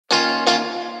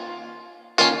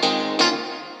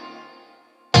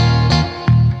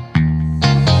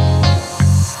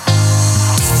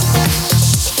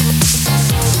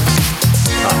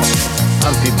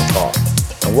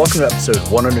Welcome to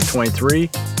episode 123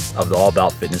 of the All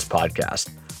About Fitness podcast.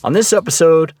 On this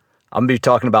episode, I'm going to be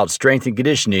talking about strength and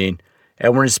conditioning,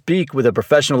 and we're going to speak with a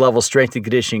professional level strength and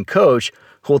conditioning coach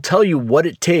who will tell you what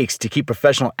it takes to keep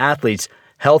professional athletes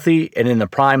healthy and in the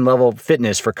prime level of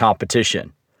fitness for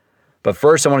competition. But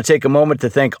first, I want to take a moment to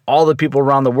thank all the people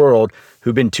around the world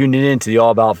who've been tuning in to the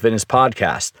All About Fitness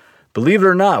podcast. Believe it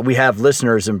or not, we have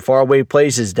listeners in faraway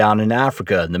places down in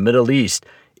Africa, in the Middle East,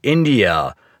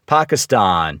 India,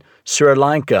 Pakistan, Sri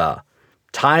Lanka,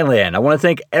 Thailand. I want to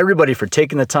thank everybody for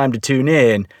taking the time to tune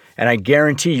in, and I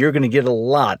guarantee you're going to get a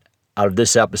lot out of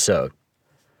this episode.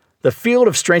 The field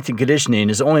of strength and conditioning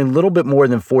is only a little bit more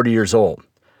than 40 years old.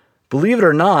 Believe it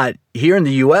or not, here in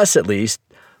the U.S. at least,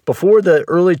 before the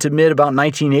early to mid about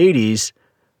 1980s,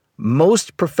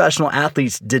 most professional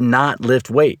athletes did not lift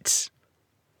weights.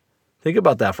 Think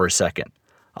about that for a second.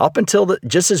 Up until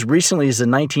just as recently as the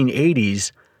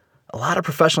 1980s, a lot of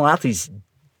professional athletes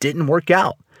didn't work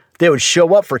out. They would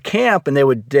show up for camp and they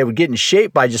would get in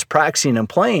shape by just practicing and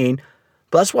playing.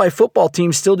 But that's why football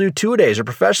teams still do two-a-days, or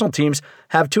professional teams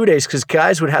have two-a-days, because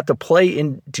guys would have to play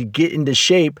to get into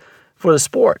shape for the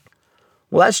sport.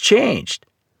 Well, that's changed.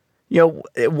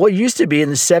 What used to be in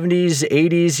the 70s,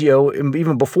 80s, and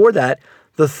even before that,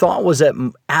 the thought was that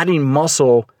adding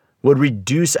muscle would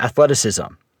reduce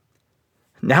athleticism.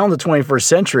 Now in the 21st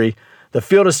century, the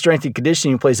field of strength and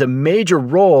conditioning plays a major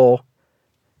role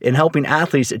in helping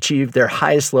athletes achieve their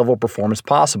highest level of performance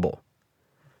possible.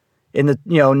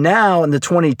 Now in the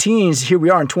 20-teens, here we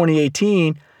are in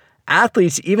 2018,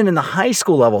 athletes even in the high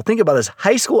school level, think about this,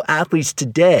 high school athletes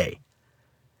today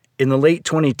in the late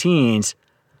 20-teens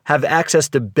have access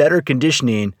to better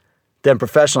conditioning than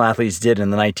professional athletes did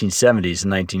in the 1970s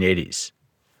and 1980s.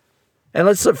 And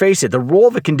let's face it, the role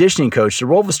of a conditioning coach, the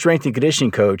role of a strength and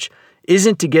conditioning coach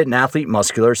isn't to get an athlete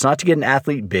muscular, it's not to get an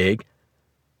athlete big,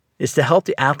 it's to help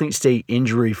the athlete stay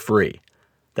injury-free.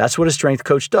 That's what a strength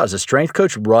coach does. A strength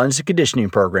coach runs the conditioning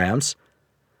programs.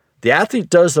 The athlete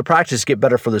does the practice to get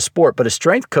better for the sport, but a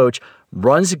strength coach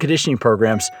runs the conditioning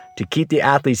programs to keep the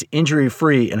athletes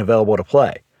injury-free and available to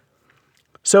play.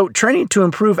 So training to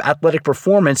improve athletic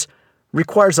performance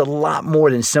requires a lot more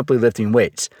than simply lifting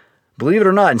weights. Believe it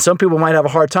or not, and some people might have a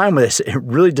hard time with this, it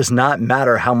really does not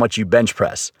matter how much you bench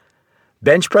press.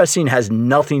 Bench pressing has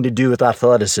nothing to do with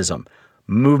athleticism.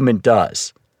 Movement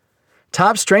does.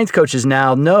 Top strength coaches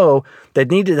now know they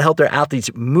need to help their athletes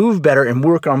move better and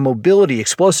work on mobility,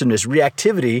 explosiveness,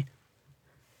 reactivity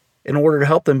in order to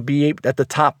help them be at the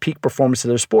top peak performance of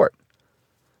their sport.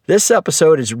 This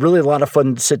episode is really a lot of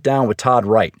fun to sit down with Todd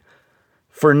Wright.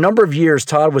 For a number of years,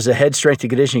 Todd was the head strength and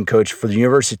conditioning coach for the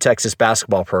University of Texas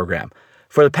basketball program.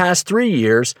 For the past 3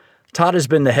 years, Todd has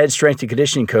been the head strength and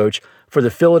conditioning coach for the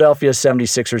Philadelphia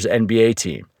 76ers NBA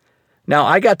team. Now,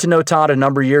 I got to know Todd a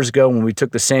number of years ago when we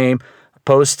took the same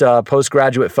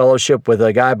postgraduate fellowship with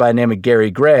a guy by the name of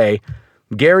Gary Gray.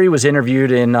 Gary was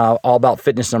interviewed in All About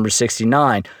Fitness number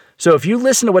 69. So if you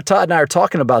listen to what Todd and I are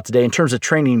talking about today in terms of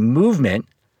training movement,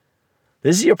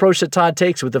 this is the approach that Todd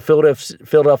takes with the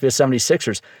Philadelphia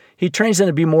 76ers. He trains them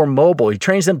to be more mobile. He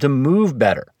trains them to move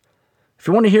better. If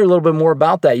you want to hear a little bit more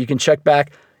about that, you can check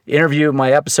back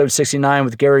my episode 69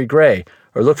 with Gary Gray,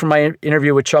 or look for my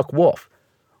interview with Chuck Wolf.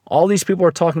 All these people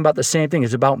are talking about the same thing.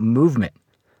 It's about movement.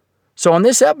 So on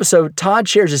this episode, Todd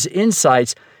shares his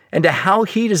insights into how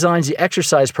he designs the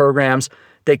exercise programs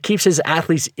that keeps his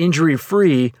athletes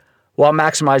injury-free while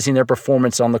maximizing their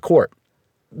performance on the court.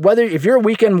 If you're a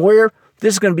weekend warrior,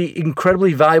 this is going to be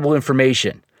incredibly valuable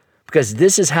information, because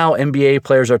this is how NBA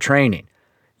players are training.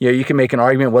 You can make an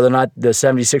argument whether or not the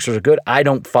 76ers are good. I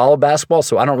don't follow basketball,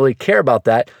 so I don't really care about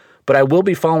that. But I will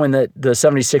be following the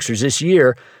 76ers this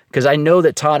year, because I know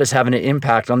that Todd is having an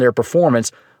impact on their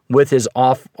performance with his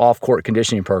off-court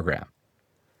conditioning program.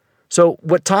 So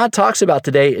what Todd talks about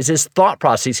today is his thought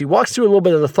process. He walks through a little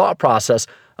bit of the thought process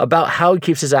about how he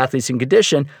keeps his athletes in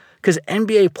condition, because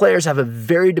NBA players have a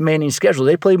very demanding schedule.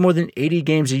 They play more than 80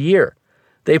 games a year.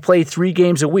 They play 3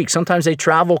 games a week. Sometimes they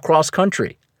travel cross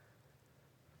country.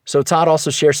 So Todd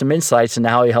also shares some insights into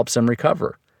how he helps them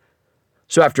recover.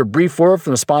 So after a brief word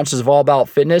from the sponsors of All About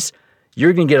Fitness,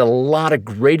 you're going to get a lot of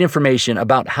great information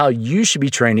about how you should be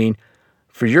training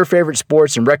for your favorite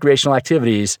sports and recreational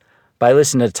activities by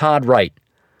listening to Todd Wright,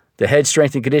 the head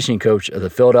strength and conditioning coach of the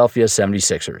Philadelphia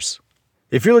 76ers.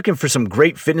 If you're looking for some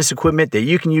great fitness equipment that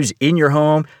you can use in your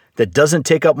home that doesn't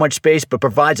take up much space but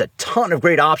provides a ton of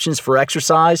great options for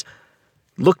exercise,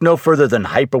 look no further than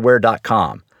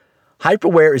Hyperwear.com.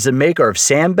 Hyperwear is a maker of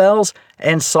sandbells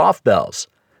and soft bells.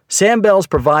 Sandbells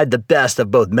provide the best of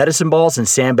both medicine balls and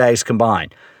sandbags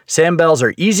combined. Sandbells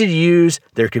are easy to use,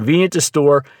 they're convenient to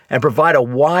store, and provide a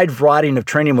wide variety of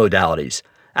training modalities.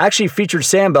 I actually featured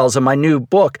Sandbells in my new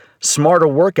book, Smarter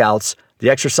Workouts, The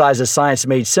Exercise Science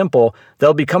Made Simple,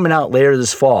 that'll be coming out later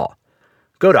this fall.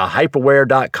 Go to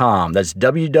hyperwear.com. That's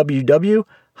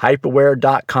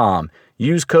www.hyperwear.com.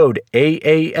 Use code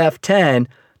AAF10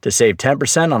 to save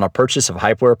 10% on a purchase of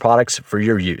Hyperwear products for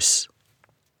your use.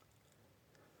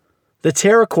 The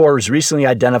TerraCore was recently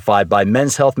identified by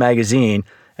Men's Health magazine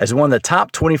as one of the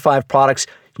top 25 products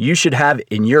you should have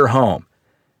in your home.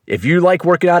 If you like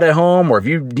working out at home or if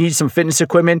you need some fitness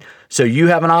equipment so you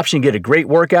have an option to get a great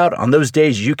workout on those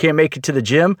days you can't make it to the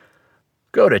gym,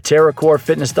 go to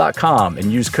TerraCoreFitness.com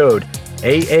and use code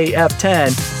AAF10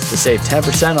 to save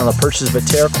 10% on the purchase of a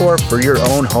TerraCore for your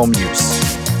own home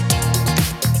use.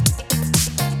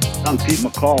 I'm Pete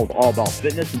McCall with All About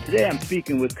Fitness, and today I'm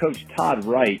speaking with Coach Todd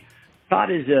Wright. Todd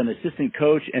is an assistant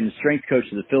coach and the strength coach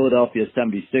of the Philadelphia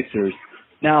 76ers.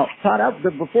 Now, Todd,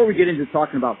 before we get into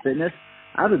talking about fitness,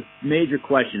 I have a major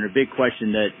question, or big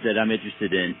question that I'm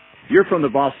interested in. You're from the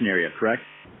Boston area, correct?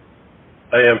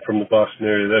 I am from the Boston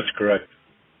area. That's correct.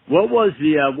 What was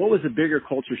the bigger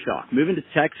culture shock? Moving to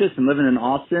Texas and living in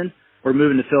Austin, or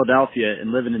moving to Philadelphia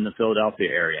and living in the Philadelphia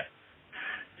area?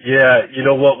 Yeah, you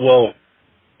know what? Well,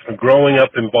 growing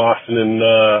up in Boston, and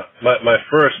my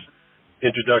first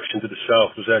introduction to the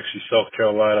South was actually South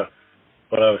Carolina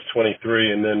when I was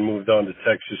 23, and then moved on to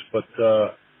Texas. But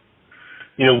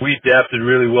we adapted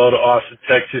really well to Austin,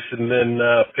 Texas, and then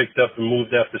picked up and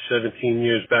moved after 17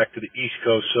 years back to the East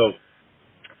Coast. So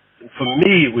for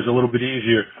me, it was a little bit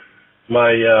easier.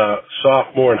 My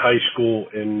sophomore in high school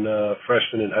and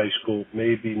freshman in high school,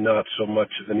 maybe not so much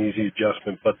of an easy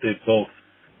adjustment, but they've both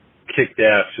kicked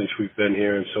ass since we've been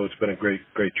here, and so it's been a great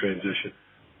transition.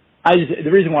 The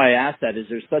reason why I asked that is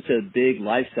there's such a big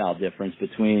lifestyle difference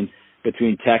between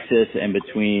Texas and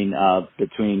between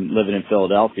living in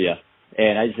Philadelphia,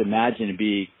 and I just imagine it'd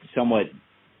be it'd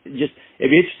be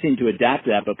interesting to adapt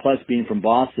to that. But plus, being from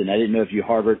Boston, I didn't know if you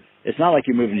harbored. It's not like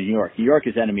you're moving to New York. New York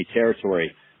is enemy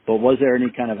territory. But was there any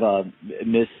kind of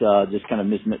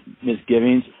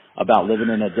misgivings about living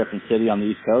in a different city on the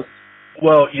East Coast?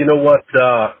 Well, you know what?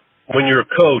 When you're a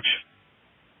coach,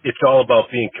 it's all about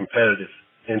being competitive.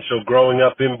 And so growing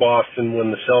up in Boston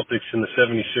when the Celtics and the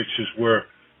 76ers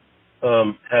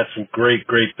had some great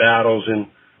battles in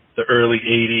the early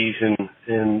 80s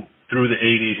and through the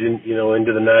 80s and,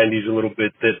 into the 90s a little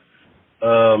bit, that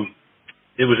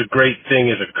it was a great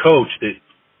thing as a coach that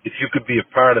if you could be a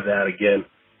part of that again,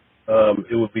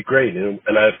 it would be great. And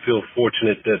I feel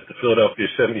fortunate that the Philadelphia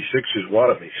 76ers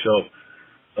wanted me. So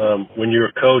when you're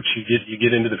a coach, you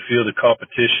get into the field of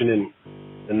competition,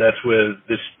 and that's where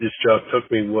this job took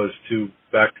me, was to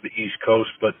back to the East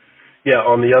Coast. But yeah,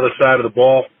 on the other side of the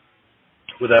ball,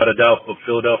 without a doubt, but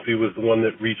Philadelphia was the one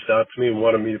that reached out to me and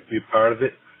wanted me to be a part of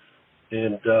it.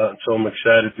 And so I'm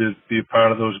excited to be a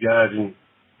part of those guys and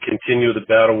continue the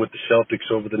battle with the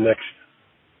Celtics over the next,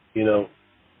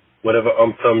 whatever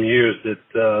years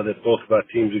that both of our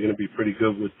teams are going to be pretty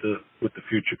good with the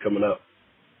future coming up.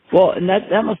 Well, and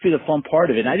that must be the fun part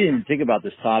of it. And I didn't even think about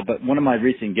this, Todd, but one of my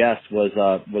recent guests was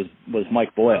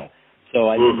Mike Boyle. So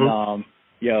I didn't, I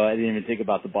didn't even think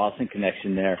about the Boston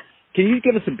connection there. Can you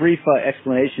give us a brief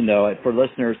explanation, though, for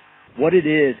listeners, what it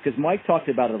is? Because Mike talked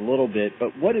about it a little bit,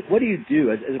 but what do you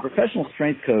do as a professional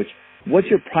strength coach? What's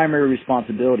your primary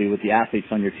responsibility with the athletes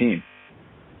on your team?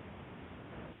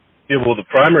 Yeah, well, the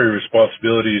primary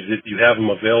responsibility is that you have them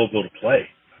available to play,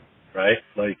 right?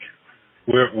 Like,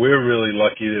 we're really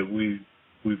lucky that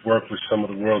we've worked with some of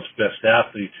the world's best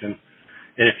athletes, and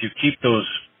if you keep those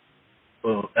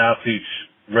athletes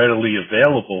readily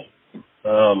available,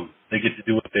 they get to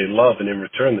do what they love, and in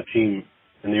return, the team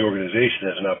and the organization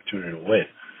has an opportunity to win.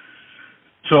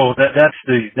 So that's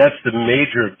the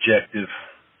major objective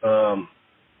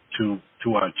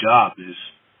to our job, is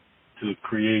to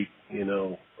create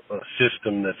a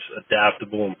system that's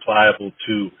adaptable and pliable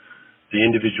to the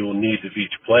individual needs of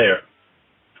each player.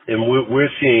 And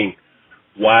we're seeing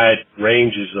wide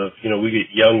ranges of, we get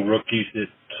young rookies that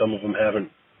some of them haven't,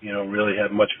 really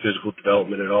had much physical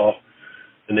development at all.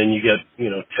 And then you get, 10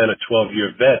 or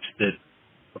 12-year vets that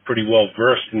are pretty well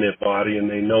versed in their body, and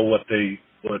they know what's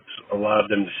allowed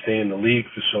them to stay in the league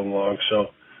for so long.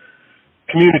 So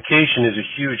communication is a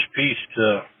huge piece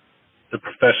to the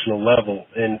professional level,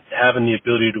 and having the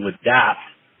ability to adapt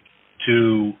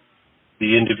to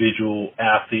the individual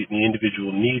athlete and the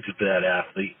individual needs of that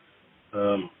athlete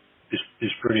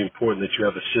is pretty important, that you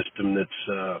have a system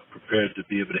that's prepared to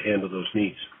be able to handle those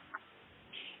needs.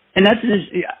 And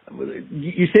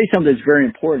you say something that's very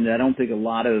important that I don't think a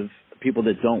lot of people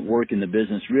that don't work in the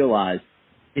business realize.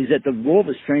 is that the role of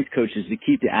a strength coach is to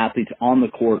keep the athletes on the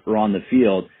court or on the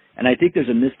field. And I think there's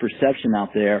a misperception out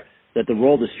there that the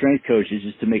role of the strength coach is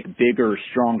just to make bigger,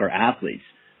 stronger athletes.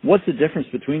 What's the difference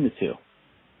between the two?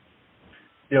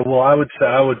 Yeah, well, I would say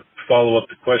I would follow up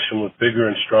the question with bigger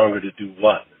and stronger to do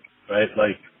what, right?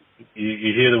 Like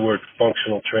you hear the word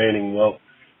functional training. Well,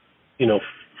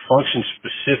 function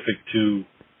specific to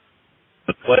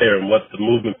the player and what the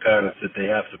movement patterns that they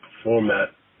have to perform at,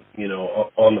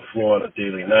 on the floor on a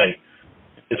daily night.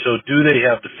 And so do they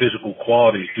have the physical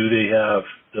qualities? Do they have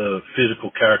the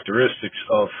physical characteristics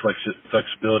of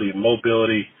flexibility and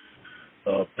mobility,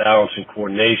 balance and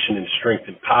coordination and strength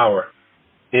and power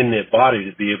in their body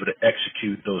to be able to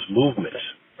execute those movements,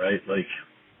 right? Like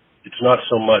it's not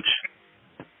so much,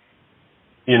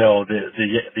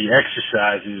 the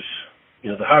exercises,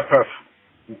 the hard part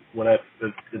when I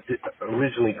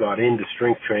originally got into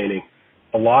strength training,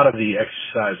 a lot of the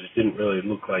exercises didn't really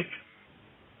look like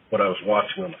what I was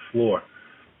watching on the floor.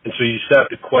 And so you start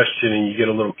to question and you get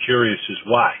a little curious as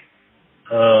why.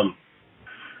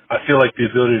 I feel like the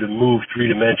ability to move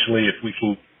three-dimensionally, if we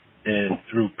can, and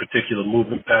through particular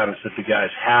movement patterns that the guys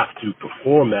have to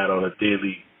perform at on a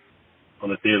daily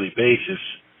basis,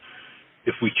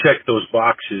 if we check those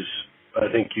boxes,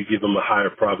 I think you give them a higher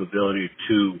probability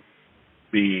to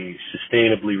be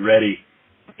sustainably ready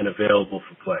and available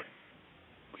for play.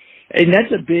 And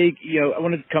that's a big, I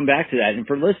want to come back to that. And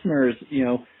for listeners,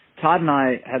 Todd and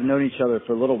I have known each other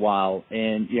for a little while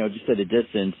and, just at a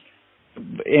distance.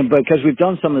 And because we've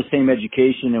done some of the same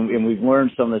education and we've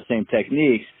learned some of the same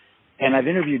techniques. And I've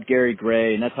interviewed Gary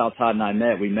Gray, and that's how Todd and I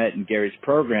met. We met in Gary's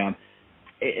program.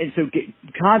 And so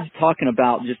Todd's talking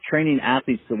about just training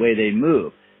athletes the way they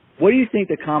move. What do you think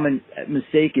the common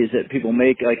mistake is that people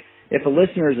make? Like, if a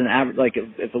listener is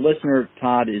if a listener,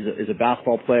 Todd, is a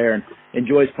basketball player and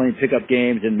enjoys playing pickup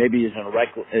games and maybe is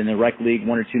in a rec league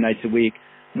 1 or 2 nights a week,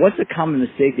 what's a common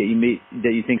mistake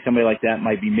that you think somebody like that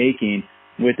might be making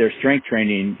with their strength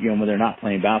training, when they're not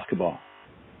playing basketball?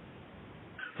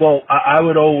 Well, I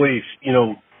would always,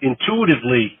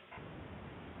 intuitively,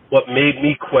 what made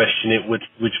me question it,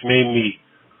 which made me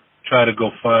try to go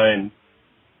find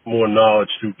more knowledge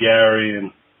through Gary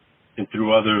and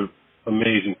through other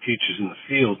amazing teachers in the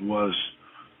field was,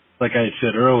 like I had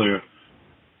said earlier,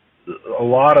 a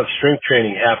lot of strength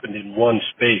training happened in one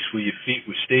space where your feet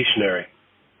were stationary,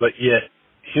 but yet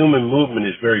human movement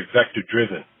is very vector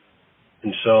driven.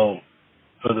 And so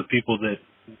for the people that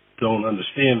don't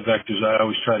understand vectors, I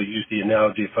always try to use the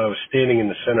analogy, if I was standing in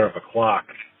the center of a clock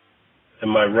and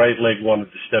my right leg wanted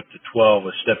to step to 12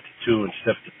 or step to 2 and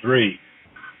step to 3,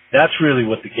 that's really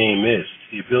what the game is.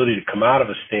 It's the ability to come out of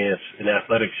a stance, an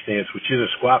athletic stance, which is a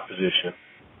squat position.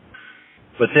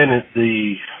 But then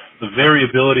the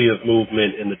variability of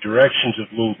movement and the directions of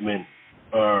movement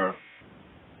are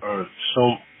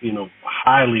so,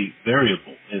 highly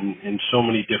variable in so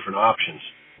many different options.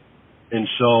 And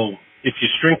so if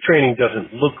your strength training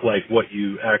doesn't look like what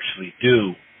you actually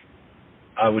do,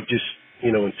 I would just,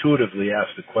 intuitively ask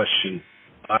the question,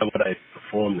 why would I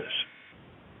perform this?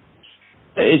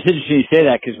 It's interesting you say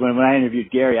that because when I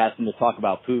interviewed Gary, I asked him to talk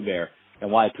about Pooh Bear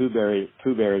and why Pooh Bear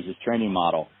is his training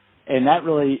model. And that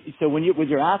really, so with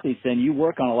your athletes, then you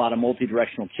work on a lot of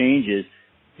multi-directional changes.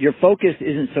 Your focus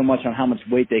isn't so much on how much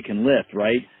weight they can lift,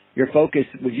 right? Your focus,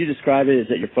 would you describe it as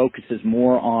that your focus is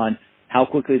more on how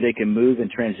quickly they can move and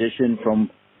transition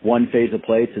from one phase of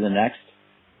play to the next?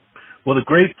 Well,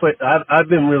 I've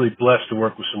been really blessed to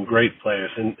work with some great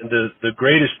players, and the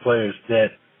greatest players that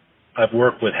I've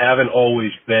worked with haven't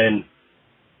always been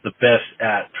the best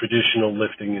at traditional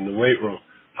lifting in the weight room.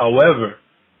 However,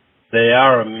 they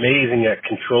are amazing at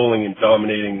controlling and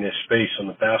dominating their space on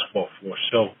the basketball floor.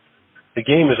 So the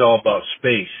game is all about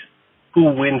space.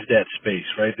 Who wins that space,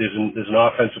 right? There's an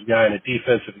offensive guy and a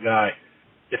defensive guy.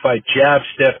 If I jab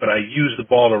step and I use the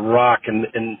ball to rock and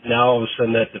now all of a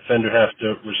sudden that defender has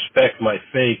to respect my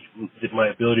fake, my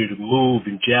ability to move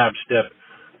and jab step,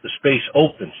 the space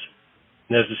opens.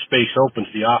 And as the space opens,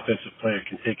 the offensive player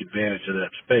can take advantage of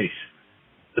that space.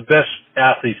 The best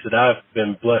athletes that I've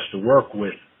been blessed to work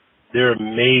with, they're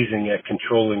amazing at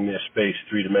controlling their space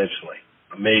three-dimensionally,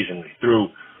 amazingly,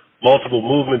 through multiple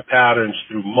movement patterns,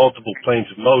 through multiple planes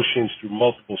of motions, through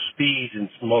multiple speeds and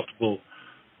multiple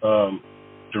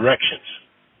directions.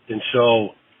 And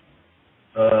so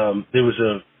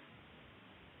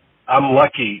I'm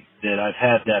lucky that I've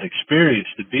had that experience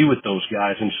to be with those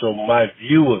guys, and so my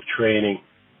view of training,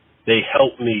 they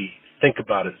help me think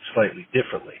about it slightly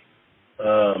differently.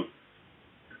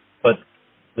 But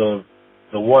the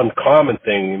one common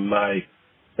thing I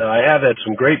have had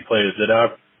some great players that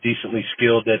are decently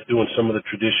skilled at doing some of the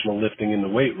traditional lifting in the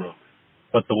weight room.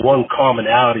 But the one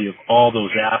commonality of all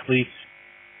those athletes,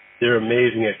 they're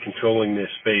amazing at controlling their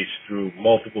space through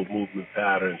multiple movement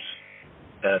patterns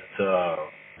that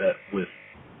with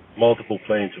multiple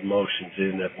planes of motions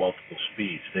in at multiple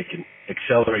speeds. They can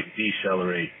accelerate and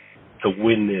decelerate to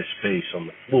win their space on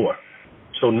the floor.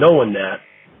 So knowing that,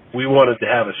 we wanted to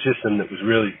have a system that was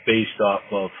really based off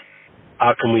of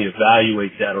how can we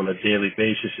evaluate that on a daily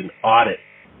basis and audit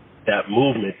that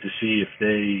movement to see if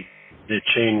the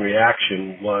chain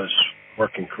reaction was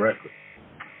working correctly.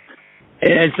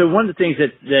 And so one of the things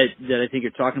that I think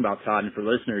you're talking about, Todd, and for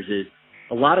listeners is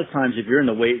a lot of times if you're in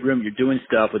the weight room, you're doing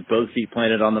stuff with both feet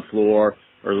planted on the floor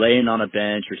or laying on a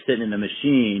bench or sitting in a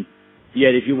machine.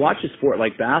 Yet if you watch a sport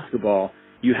like basketball,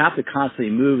 you have to constantly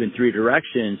move in three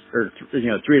directions or,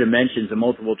 three dimensions in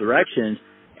multiple directions.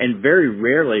 And very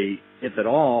rarely, if at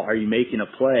all, are you making a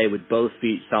play with both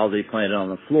feet solidly planted on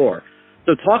the floor.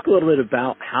 So talk a little bit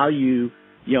about how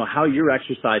how your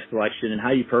exercise selection and how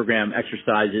you program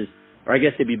exercises, or I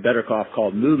guess they'd be better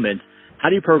called movements. How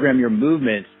do you program your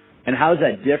movements, and how does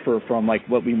that differ from like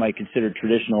what we might consider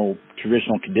traditional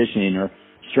conditioning or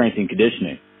strength and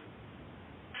conditioning?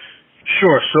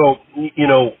 Sure. So,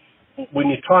 when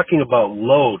you're talking about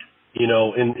load,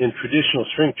 in traditional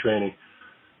strength training,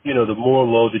 the more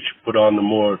load that you put on, the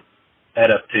more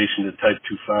adaptation to type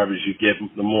 2 fibers you get,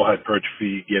 the more hypertrophy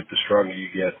you get, the stronger you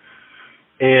get.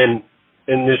 And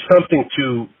there's something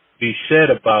to be said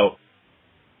about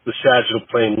the sagittal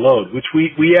plane load, which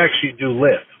we actually do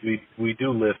lift. We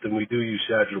do lift and we do use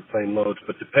sagittal plane loads,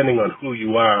 but depending on who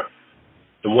you are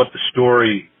and what the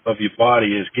story of your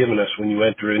body has given us when you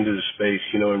enter into the space,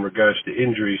 in regards to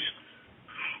injuries,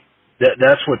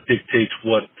 that's what dictates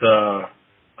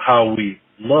how we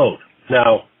load.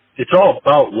 Now, it's all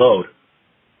about load,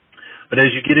 but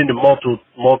as you get into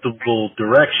multiple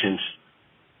directions,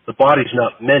 the body's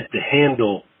not meant to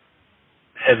handle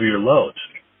heavier loads,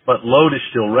 but load is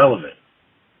still relevant.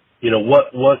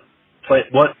 What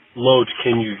loads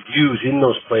can you use in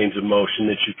those planes of motion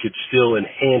that you could still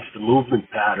enhance the movement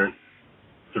pattern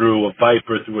through a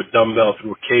Viper, through a dumbbell,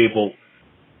 through a cable,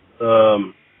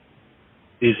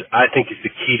 I think is the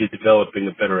key to developing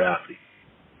a better athlete.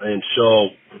 And so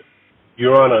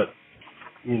you're on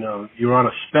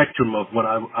a spectrum of what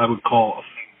I would call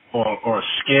or a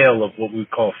scale of what we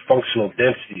call a functional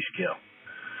density scale.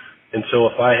 And so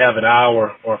if I have an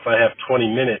hour or if I have 20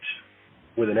 minutes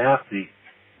with an athlete,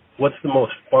 what's the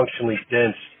most functionally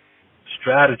dense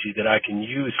strategy that I can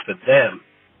use for them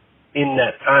in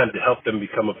that time to help them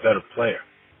become a better player?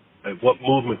 Like, what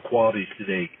movement qualities do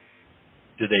they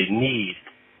need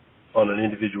on an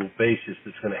individual basis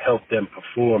that's going to help them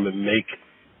perform and make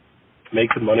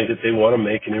the money that they want to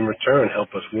make, and in return help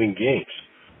us win games?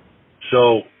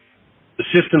 So the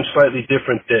system's slightly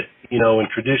different that, in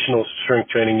traditional strength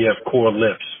training, you have core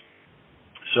lifts.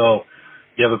 So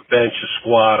you have a bench, a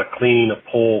squat, a clean,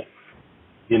 a pull,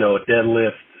 a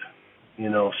deadlift,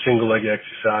 single leg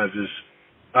exercises.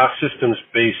 Our system's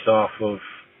based off of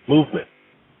movement.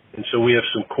 And so we have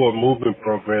some core movement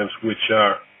programs, which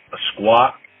are a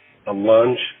squat, a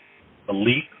lunge, a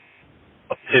leap,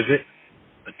 a pivot,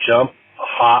 a jump, a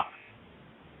hop,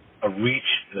 a reach,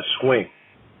 and a swing.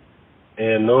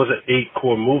 And those are 8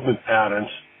 core movement patterns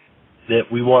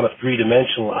that we want to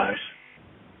three-dimensionalize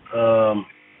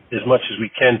as much as we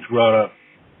can throughout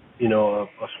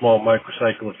a small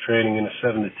microcycle of training in a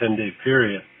 7 to 10 day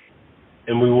period.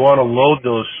 And we want to load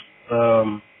those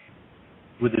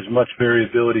with as much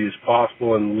variability as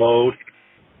possible and load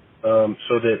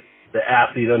so that the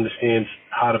athlete understands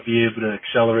how to be able to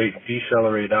accelerate and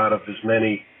decelerate out of as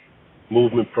many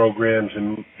movement programs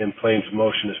and planes of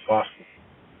motion as possible.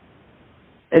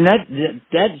 And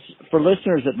that's for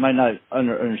listeners that might not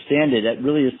understand it, that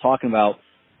really is talking about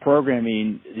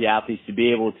programming the athletes to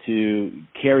be able to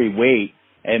carry weight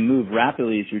and move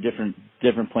rapidly through different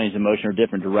planes of motion or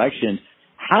different directions.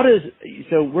 I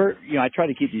try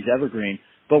to keep these evergreen,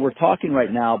 but we're talking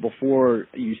right now before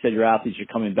you said your athletes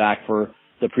are coming back for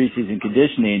the preseason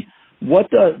conditioning. What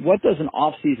does an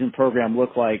off-season program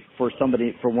look like for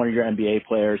one of your NBA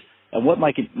players, and what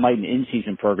might an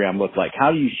in-season program look like?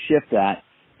 How do you shift that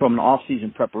from an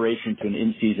off-season preparation to an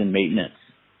in-season maintenance?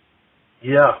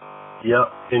 Yeah.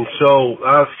 And so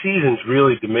our season's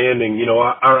really demanding.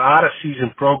 Our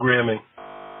out-of-season programming,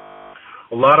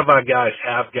 a lot of our guys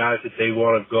have guys that they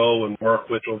want to go and work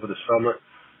with over the summer.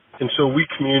 And so we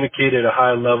communicate at a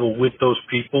high level with those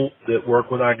people that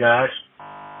work with our guys,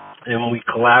 and we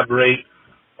collaborate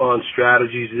on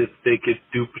strategies that they could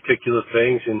do particular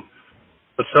things.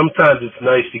 But sometimes it's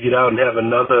nice to get out and have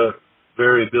another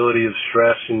variability of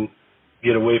stress and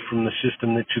get away from the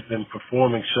system that you've been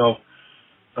performing. So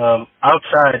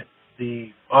Outside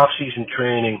the off-season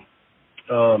training,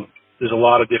 there's a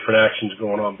lot of different actions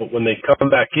going on. But when they come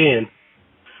back in,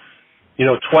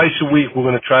 twice a week we're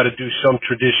going to try to do some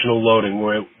traditional loading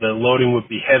where the loading would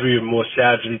be heavier, more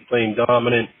sagitally playing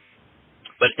dominant.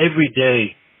 But every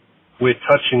day we're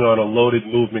touching on a loaded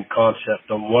movement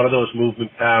concept on one of those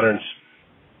movement patterns,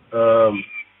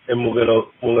 and we're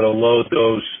gonna load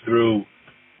those through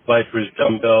Vipers,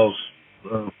 dumbbells,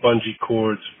 bungee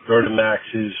cords,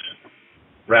 Vertimaxes,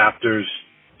 Raptors,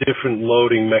 different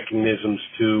loading mechanisms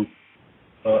to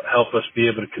help us be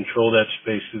able to control that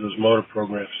space through those motor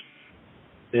programs.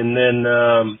 And then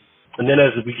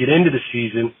as we get into the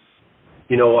season,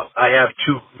 I have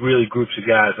two really groups of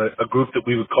guys. A group that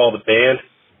we would call the band,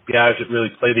 guys that really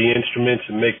play the instruments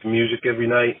and make the music every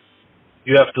night.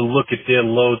 You have to look at their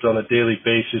loads on a daily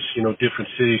basis, different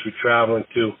cities we're traveling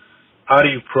to. How do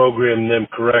you program them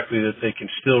correctly that they can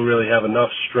still really have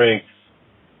enough strength,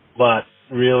 but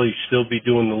really still be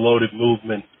doing the loaded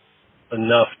movement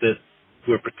enough that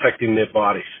we're protecting their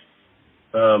bodies?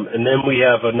 And then we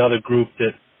have another group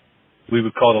that we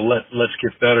would call the Let's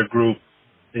Get Better group.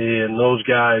 And those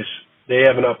guys, they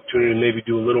have an opportunity to maybe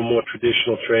do a little more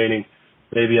traditional training,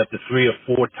 maybe up to 3 or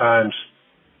 4 times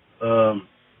a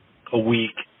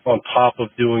week on top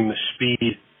of doing the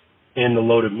speed and the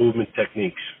loaded movement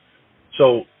techniques.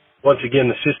 So once again,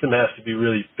 the system has to be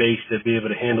really based to be able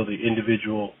to handle the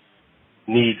individual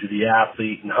needs of the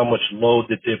athlete and how much load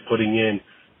that they're putting in.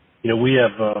 We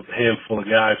have a handful of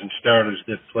guys and starters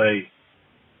that play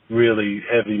really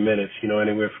heavy minutes,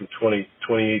 anywhere from 28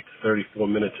 to 34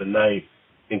 minutes a night,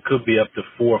 and could be up to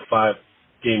 4 or 5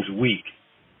 games a week.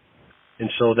 And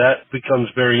so that becomes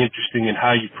very interesting in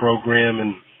how you program,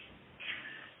 and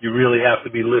you really have to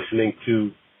be listening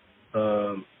to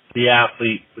the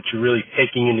athlete, but you're really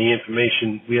taking in the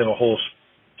information. We have a whole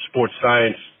sports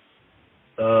science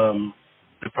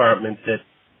department that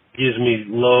gives me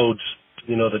loads,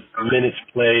 the minutes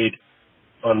played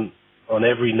on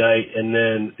every night, and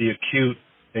then the acute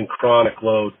and chronic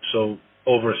load. So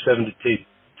over a 7 to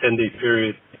 10 day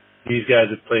period, these guys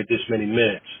have played this many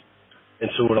minutes.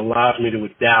 And so it allows me to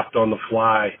adapt on the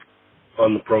fly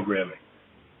on the programming.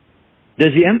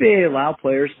 Does the NBA allow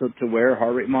players to wear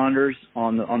heart rate monitors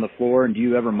on the floor, and do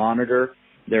you ever monitor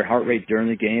their heart rate during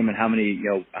the game and how many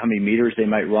meters they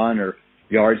might run or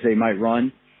yards they might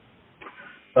run?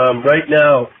 Right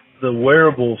now, the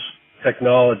wearables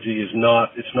technology is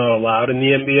not allowed in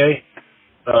the NBA,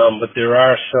 but there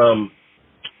are some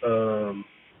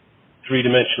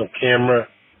 3-dimensional camera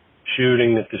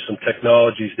shooting, that there's some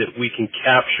technologies that we can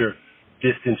capture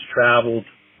distance traveled,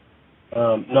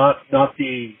 not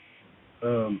the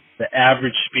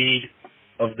average speed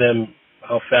of them,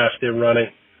 how fast they're running,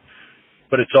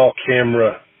 but it's all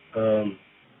camera,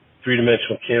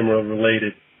 3-dimensional camera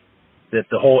related that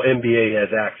the whole NBA has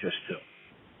access to.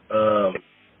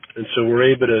 And so we're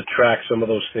able to track some of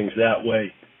those things that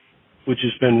way, which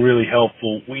has been really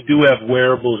helpful. We do have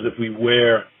wearables that we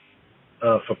wear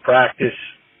for practice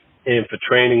and for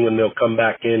training when they'll come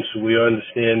back in, so we are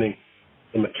understanding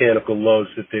the mechanical loads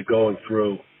that they're going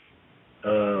through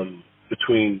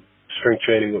between strength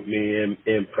training with me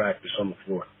and practice on the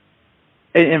floor.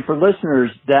 And for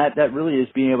listeners, that really is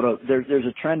being able to, there's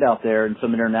a trend out there in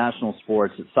some international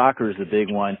sports, soccer is a big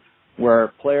one, where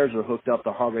players are hooked up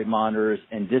to heart rate monitors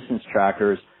and distance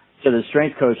trackers, so the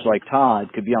strength coach like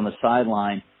Todd could be on the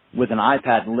sideline with an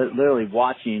iPad literally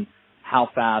watching how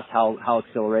fast, how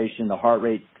acceleration, the heart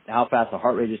rate, how fast the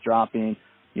heart rate is dropping,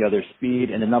 their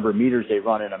speed and the number of meters they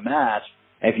run in a match.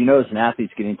 And if you notice an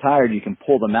athlete's getting tired, you can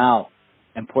pull them out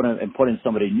and put in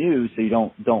somebody new, so you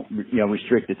don't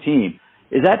restrict the team.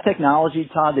 Is that technology,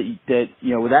 Todd, that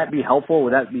would that be helpful?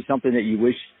 Would that be something that you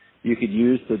wish you could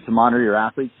use to monitor your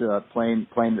athletes playing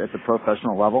at the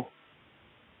professional level?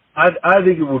 I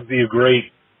think it would be a great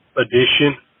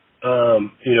addition.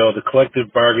 The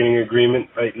collective bargaining agreement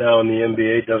right now in the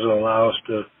NBA doesn't allow us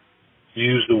to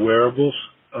use the wearables.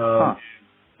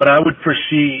 But I would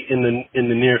foresee in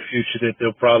the near future that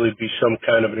there'll probably be some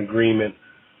kind of an agreement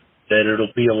that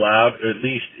it'll be allowed, or at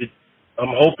least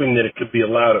I'm hoping that it could be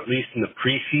allowed at least in the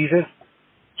preseason,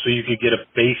 so you could get a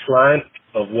baseline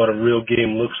of what a real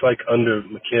game looks like under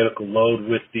mechanical load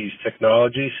with these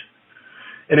technologies.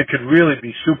 And it could really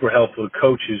be super helpful to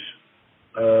coaches,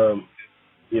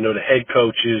 the head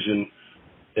coaches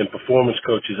and performance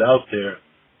coaches out there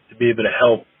to be able to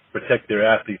help protect their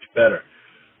athletes better.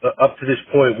 Up to this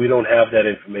point, we don't have that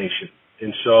information.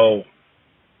 And so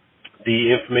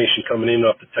the information coming in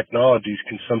off the technologies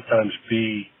can sometimes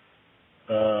be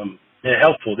they're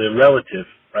helpful. They're relative,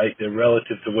 right? They're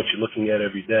relative to what you're looking at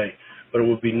every day. But it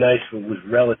would be nice if it was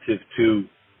relative to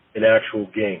an actual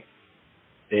game.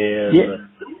 And, Yeah.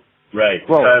 right,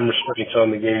 Well, time restraints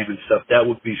on the game and stuff, that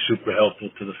would be super helpful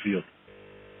to the field.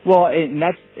 well, and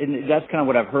that's kind of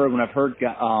what I've heard when I've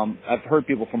heard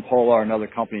people from Polar and other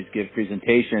companies give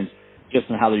presentations just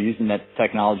on how they're using that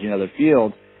technology in other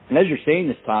fields. And as you're saying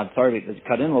this, Todd, sorry to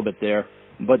cut in a little bit there,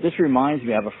 but this reminds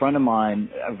me, I have a friend of mine,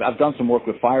 I've done some work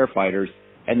with firefighters,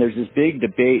 and there's this big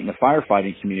debate in the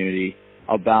firefighting community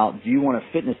about, do you want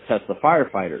to fitness test the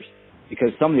firefighters? Because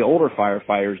some of the older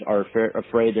firefighters are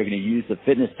afraid they're going to use the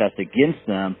fitness test against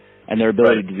them and their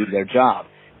ability to do their job.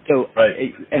 So,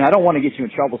 and I don't want to get you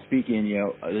in trouble speaking,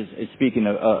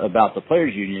 about the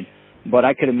players union, but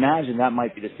I could imagine that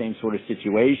might be the same sort of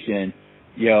situation,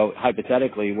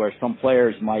 hypothetically, where some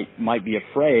players might be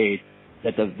afraid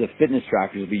that the fitness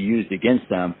trackers will be used against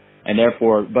them, and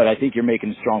therefore, but I think you're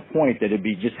making a strong point that it'd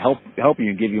be just helping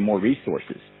you, give you more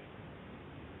resources.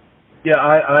 Yeah,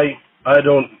 I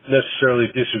don't necessarily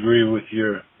disagree with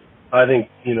I think,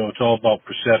 it's all about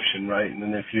perception, right? And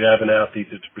then if you have an athlete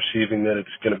that's perceiving that it's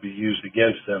going to be used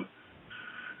against them,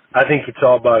 I think it's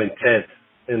all about intent.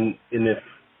 And if,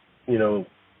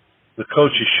 the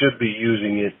coaches should be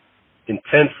using it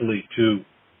intensely to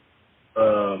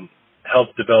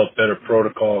help develop better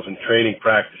protocols and training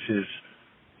practices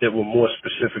that were more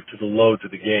specific to the loads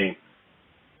of the game.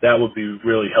 That would be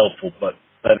really helpful, but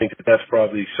I think that's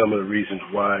probably some of the reasons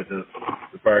why the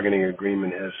bargaining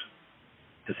agreement has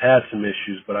had some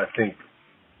issues, but I think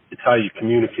it's how you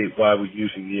communicate why we're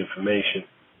using the information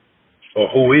or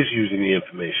who is using the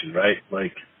information, right?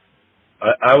 Like,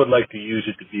 I would like to use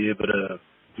it to be able to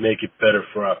make it better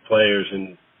for our players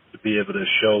and to be able to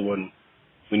show when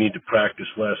we need to practice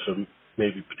less or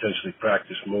maybe potentially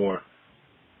practice more.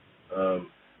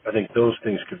 I think those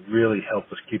things could really help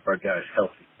us keep our guys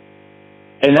healthy.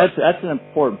 And that's an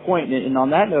important point. And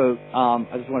on that note,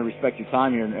 I just want to respect your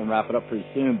time here and wrap it up pretty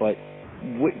soon. But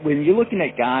when you're looking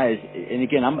at guys, and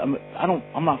again, I don't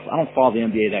follow the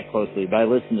NBA that closely, but I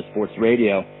listen to sports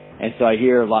radio, and so I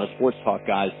hear a lot of sports talk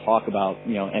guys talk about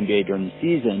NBA during the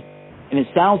season. And it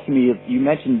sounds to me, you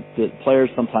mentioned that players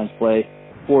sometimes play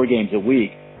 4 games a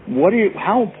week.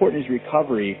 How important is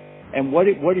recovery, and what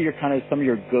are your some of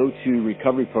your go-to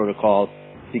recovery protocols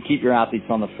to keep your athletes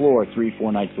on the floor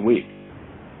 3-4 nights a week?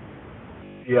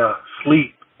 Yeah,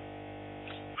 sleep.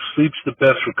 Sleep's the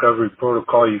best recovery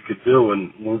protocol you could do,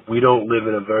 and we don't live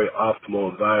in a very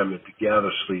optimal environment to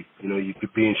gather sleep. You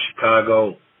could be in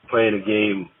Chicago playing a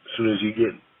game. As soon as you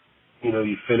get,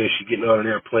 you finish, you're getting on an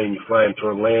airplane, you're flying to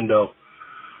Orlando,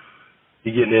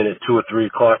 you're getting in at 2 or 3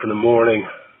 o'clock in the morning,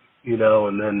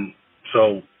 and then,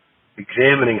 so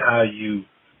examining how you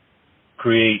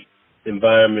create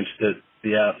environments that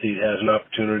the athlete has an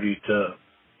opportunity to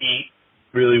eat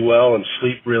really well and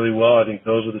sleep really well. I think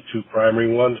those are the 2 primary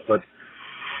ones, but,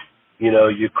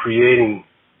 you're creating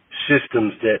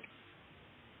systems that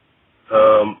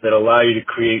allow you to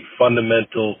create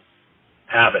fundamental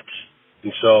habits.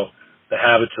 And so the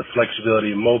habits of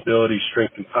flexibility and mobility,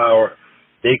 strength and power,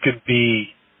 they could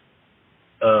be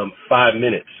 5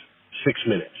 minutes, 6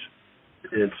 minutes.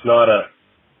 It's not a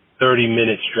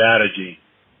 30-minute strategy,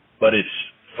 but it's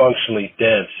functionally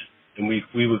dense. And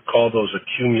we would call those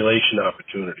accumulation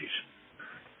opportunities.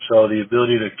 So the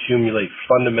ability to accumulate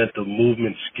fundamental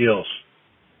movement skills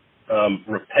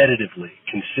repetitively,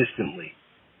 consistently,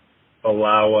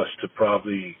 allow us to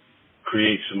probably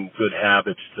create some good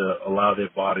habits to allow their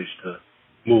bodies to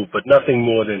move, but nothing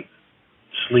more than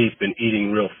sleep and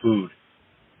eating real food.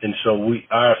 And so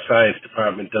our science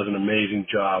department does an amazing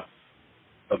job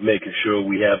of making sure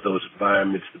we have those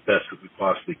environments the best that we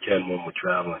possibly can when we're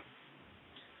traveling.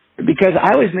 Because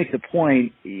I always make the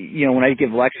point, when I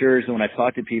give lectures and when I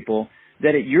talk to people,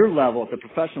 that at your level, at the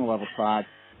professional level, Todd,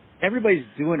 everybody's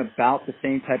doing about the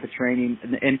same type of training,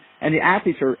 and the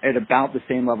athletes are at about the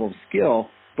same level of skill.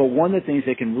 But one of the things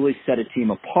that can really set a team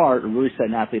apart, or really set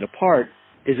an athlete apart,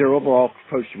 is their overall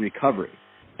approach to recovery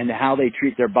and how they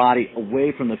treat their body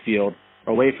away from the field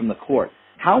or away from the court.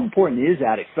 How important is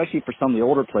that, especially for some of the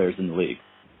older players in the league?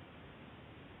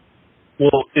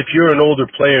 Well, if you're an older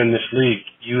player in this league,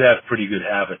 you have pretty good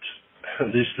habits.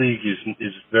 This league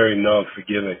is very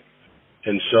non-forgiving.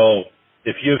 And so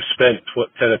if you've spent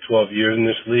 10 or 12 years in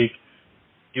this league,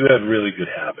 you have really good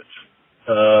habits.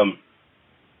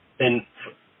 And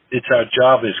it's our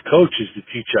job as coaches to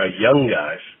teach our young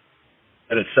guys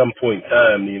that at some point in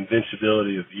time, the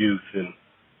invincibility of youth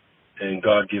and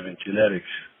God-given genetics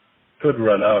could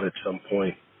run out at some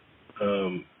point,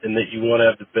 and that you want to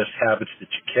have the best habits that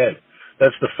you can.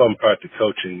 That's the fun part to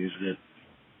coaching, is that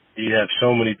you have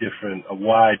so many a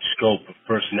wide scope of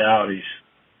personalities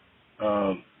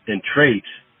and traits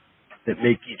that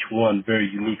make each one very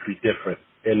uniquely different.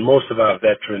 And most of our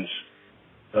veterans,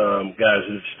 guys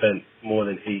that have spent more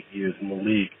than 8 years in the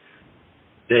league,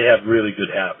 they have really good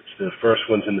habits. They're the first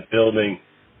ones in the building.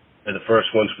 They're the first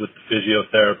ones with the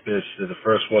physiotherapist. They're the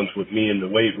first ones with me in the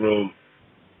weight room.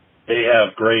 They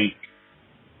have great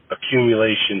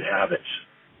accumulation habits,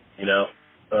 you know.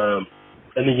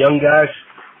 And the young guys,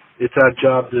 it's our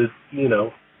job to, you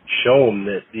know, show them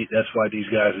that that's why these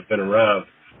guys have been around.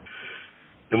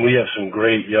 And we have some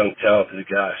great young talented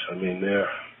guys. I mean,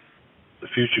 the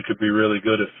future could be really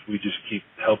good if we just keep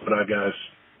helping our guys,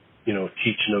 you know,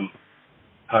 teaching them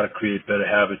how to create better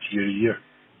habits year to year.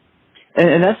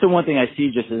 And that's the one thing I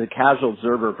see just as a casual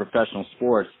observer of professional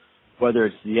sports, whether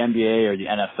it's the NBA or the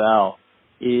NFL,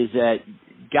 is that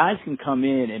guys can come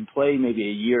in and play maybe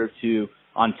a year or two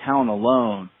on talent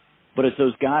alone, but it's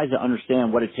those guys that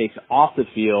understand what it takes off the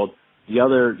field, the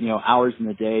other, you know, hours in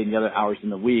the day and the other hours in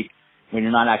the week when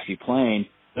you're not actually playing.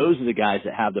 Those are the guys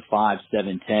that have the 5,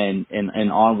 7, 10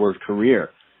 and onward career.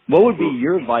 What would be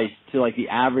your advice to like the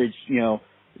average, you know,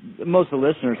 most of the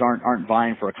listeners aren't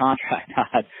vying for a contract,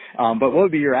 but what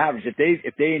would be your average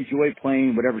if they enjoy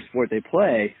playing whatever sport they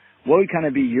play? What would kind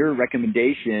of be your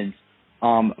recommendations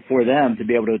for them to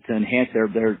be able to enhance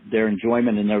their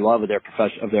enjoyment and their love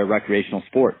of their recreational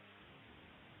sport?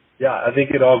 Yeah, I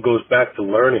think it all goes back to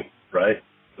learning, right?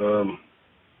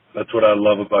 That's what I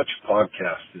love about your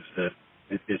podcast is that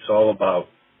it's all about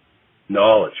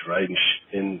knowledge, right?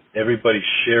 And everybody's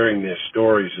sharing their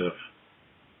stories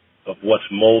of what's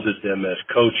molded them as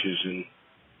coaches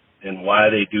and why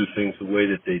they do things the way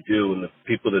that they do and the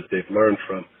people that they've learned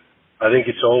from. I think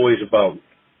it's always about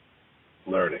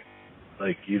learning.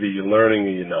 Like either you're learning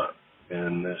or you're not.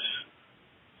 And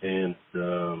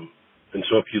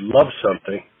so if you love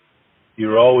something,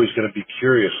 you're always going to be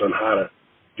curious on how to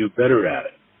do better at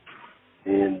it.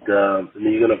 And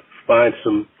you're going to find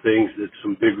some things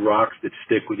some big rocks that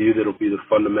stick with you that'll be the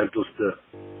fundamentals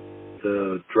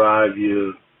to drive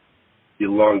your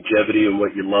longevity and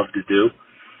what you love to do.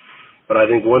 But I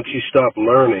think once you stop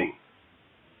learning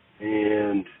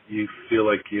and you feel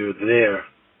like you're there,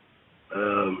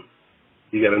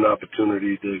 you got an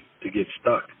opportunity to get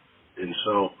stuck. And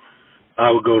so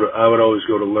I would always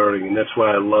go to learning, and that's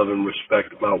why I love and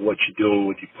respect about what you're doing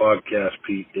with your podcast,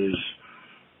 Pete, is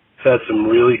you've had some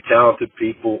really talented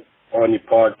people on your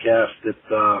podcast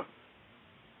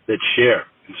that share.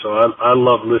 And so I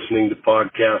love listening to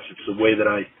podcasts. It's the way that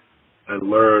I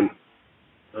learn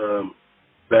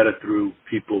better through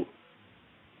people,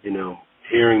 you know,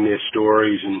 hearing their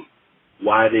stories and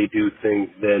why they do things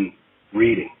than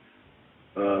reading.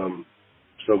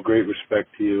 So great respect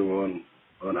to you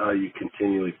on how you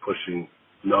continually pushing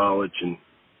knowledge and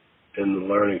the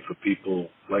learning for people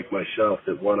like myself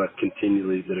that want to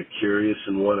continually, that are curious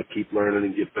and want to keep learning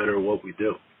and get better at what we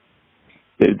do.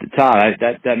 Todd,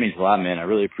 that means a lot, man. I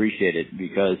really appreciate it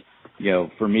because, you know,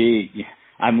 for me,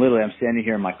 I'm standing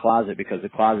here in my closet because the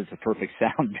closet's a perfect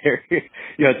sound barrier.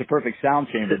 You know, it's a perfect sound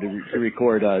chamber to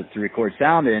record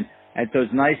sound in. And so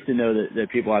it's nice to know that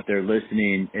people out there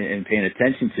listening and paying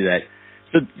attention to that.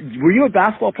 So were you a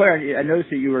basketball player? I noticed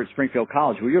that you were at Springfield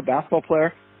College. Were you a basketball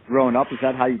player growing up? Is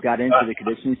that how you got into the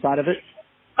conditioning side of it?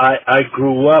 I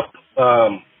grew up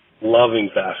loving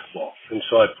basketball. And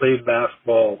so I played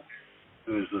basketball.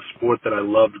 It was the sport that I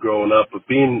loved growing up. But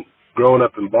growing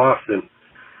up in Boston,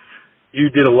 you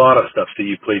did a lot of stuff. So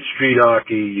you played street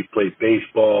hockey, you played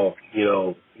baseball, you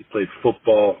know, you played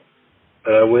football.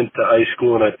 And I went to high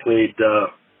school and I played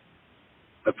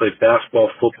basketball,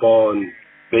 football, and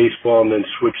baseball, and then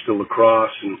switched to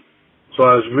lacrosse. And so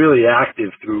I was really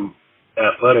active through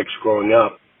athletics growing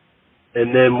up.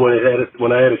 And then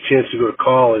when I had a chance to go to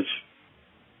college,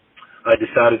 I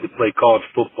decided to play college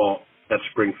football at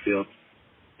Springfield.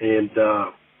 And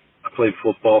I played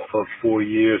football for 4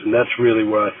 years, and that's really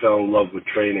where I fell in love with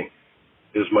training.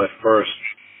 It was my first.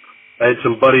 I had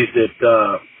some buddies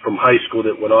that from high school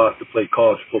that went off to play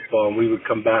college football, and we would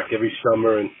come back every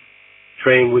summer and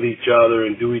train with each other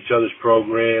and do each other's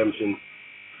programs. And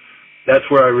that's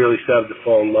where I really started to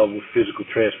fall in love with physical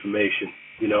transformation,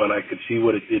 you know, and I could see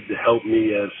what it did to help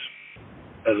me as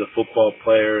a football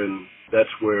player, and that's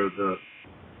where it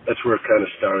kind of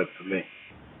started for me.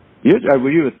 Were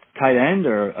you a tight end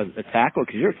or a tackle?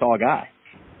 Because you're a tall guy.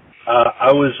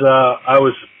 I was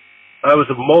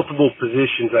of multiple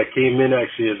positions. I came in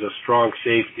actually as a strong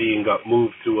safety and got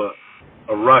moved to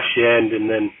a rush end, and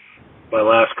then my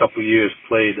last couple of years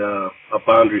played a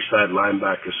boundary side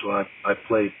linebacker. So I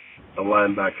played a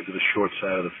linebacker to the short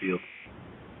side of the field.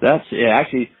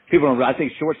 Actually, I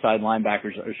think short side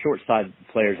linebackers or short side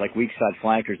players like weak side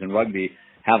flankers in rugby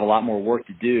have a lot more work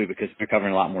to do because they're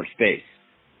covering a lot more space.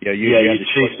 You you're have to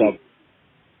chasing.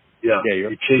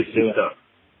 You're chasing stuff.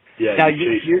 Yeah, now,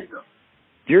 you're chasing stuff.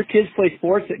 Your kids play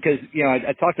sports? Because,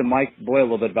 I talked to Mike Boyle a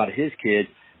little bit about his kids.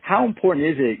 How important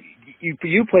is it?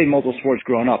 You played multiple sports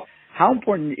growing up. How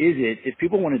important is it if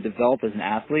people want to develop as an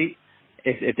athlete,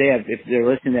 if they're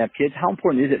listening to have kids, how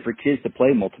important is it for kids to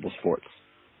play multiple sports?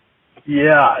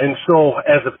 Yeah, and so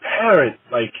as a parent,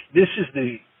 like this is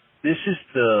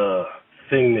the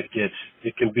thing that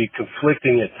it can be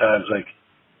conflicting at times. Like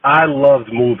I loved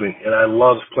moving and I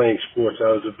loved playing sports.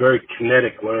 I was a very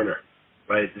kinetic learner,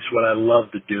 right? It's what I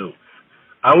love to do.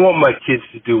 I want my kids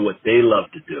to do what they love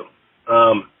to do.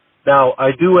 Now I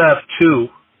do have two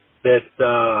that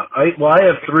I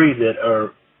have three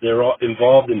they're all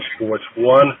involved in sports.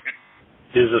 One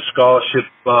is a scholarship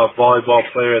volleyball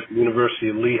player at the University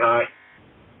of Lehigh.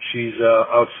 She's an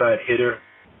outside hitter,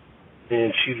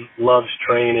 and she loves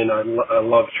training. I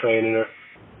love training her.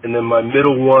 And then my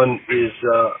middle one is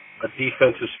a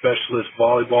defensive specialist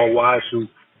volleyball-wise who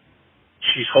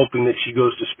she's hoping that she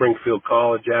goes to Springfield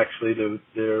College, actually.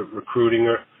 They're recruiting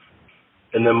her.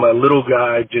 And then my little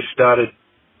guy just started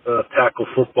tackle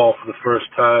football for the first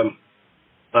time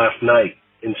last night.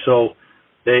 And so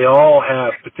they all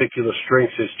have particular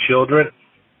strengths as children,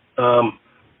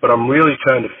 but I'm really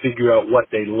trying to figure out what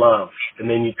they love. And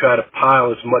then you try to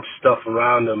pile as much stuff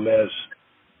around them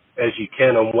as you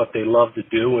can on what they love to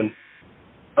do. And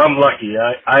I'm lucky.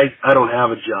 I don't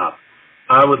have a job.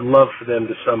 I would love for them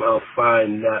to somehow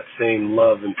find that same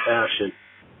love and passion,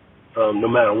 no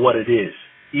matter what it is.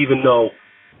 Even though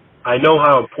I know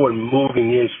how important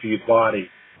moving is for your body,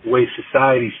 the way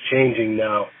society's changing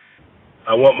now,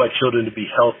 I want my children to be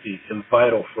healthy and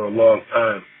vital for a long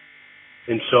time.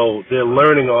 And so they're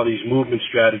learning all these movement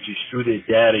strategies through their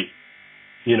daddy,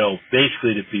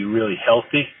 basically to be really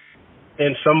healthy.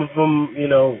 And some of them,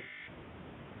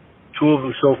 two of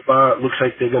them so far, it looks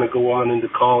like they're going to go on into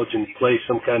college and play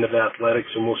some kind of athletics,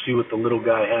 and we'll see what the little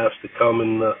guy has to come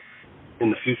in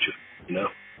the future,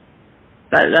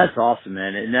 That's awesome,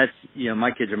 man. And that's,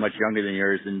 my kids are much younger than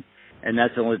yours, and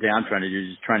that's the only thing I'm trying to do, is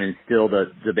just trying to instill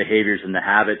the behaviors and the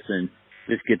habits and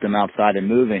just get them outside and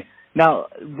moving. Now,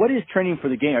 what is training for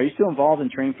the game? Are you still involved in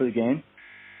training for the game?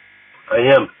 I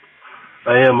am.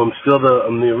 I'm still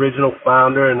I'm the original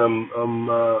founder, and I'm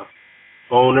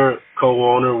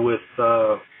co-owner with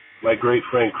my great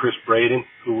friend Chris Braden,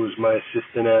 who was my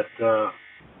assistant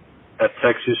at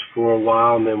Texas for a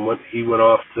while, and then he went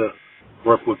off to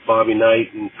work with Bobby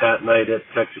Knight and Pat Knight at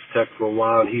Texas Tech for a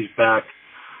while, and he's back.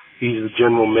 He's the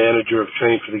general manager of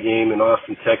Train for the Game in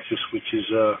Austin, Texas, which is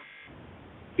a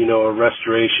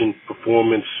restoration,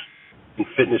 performance, and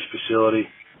fitness facility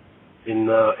in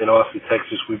Austin,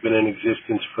 Texas. We've been in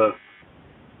existence for,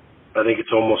 I think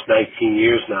it's almost 19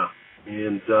 years now,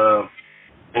 and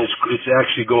it's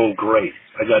actually going great.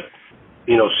 I got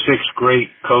 6 great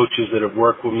coaches that have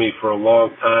worked with me for a long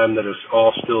time that are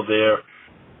all still there,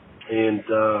 and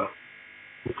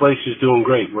the place is doing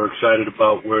great. We're excited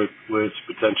about where it's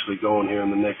potentially going here in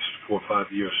the next 4 or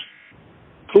 5 years.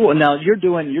 Cool. And now you're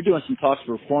doing some talks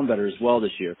for Perform Better as well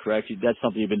this year, correct? That's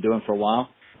something you've been doing for a while.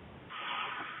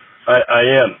 I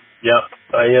am. Yeah,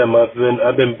 I am.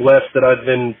 I've been blessed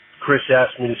that Chris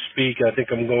asked me to speak. I think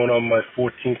I'm going on my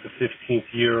 14th or 15th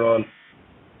year on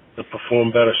the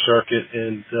Perform Better circuit,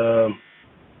 and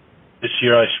this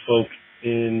year I spoke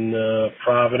in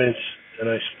Providence and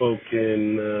I spoke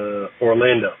in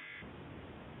Orlando.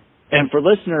 And for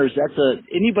listeners,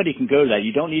 anybody can go to that.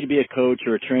 You don't need to be a coach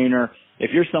or a trainer.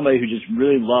 If you're somebody who just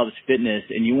really loves fitness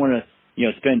and you want to,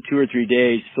 spend 2 or 3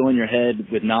 days filling your head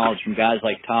with knowledge from guys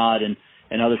like Todd and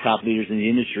other top leaders in the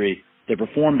industry that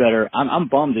Perform Better, I'm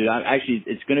bummed, dude.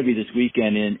 It's going to be this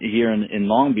weekend here in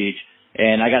Long Beach,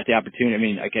 and I got the opportunity. I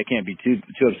mean, I can't be too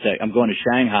upset. I'm going to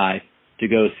Shanghai to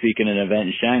go speak in an event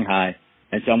in Shanghai,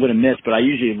 and so I'm going to miss. But I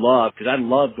usually because I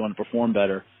love going to Perform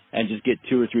Better and just get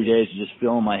 2 or 3 days to just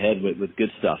fill my head with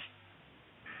good stuff.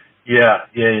 Yeah,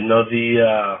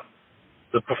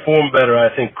 the Perform Better, I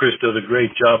think Chris does a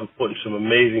great job of putting some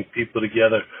amazing people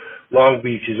together. Long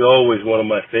Beach is always one of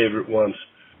my favorite ones.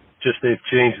 Just they've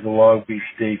changed the Long Beach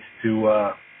dates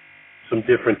to some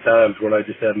different times when I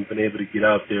just haven't been able to get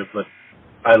out there. But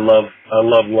I love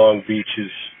Long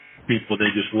Beach's people. They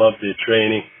just love their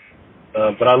training.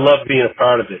 But I love being a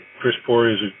part of it. Chris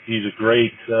Poirier he's a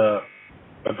great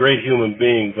human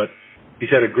being, but he's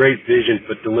had a great vision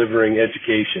for delivering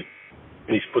education.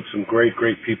 And he's put some great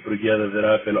people together that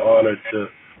I've been honored to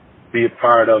be a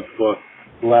part of for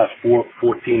the last 14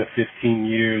 or 15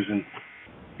 years. And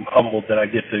I'm humbled that I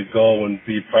get to go and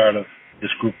be a part of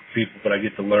this group of people, but I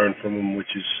get to learn from them,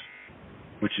 which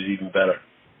is even better.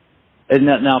 And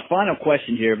now, final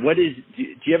question here. Do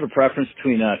you have a preference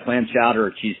between clam chowder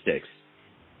or cheese sticks?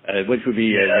 Which would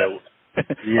be of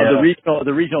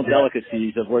the regional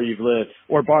delicacies of where you've lived,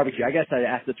 or barbecue? I guess I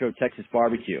have to throw Texas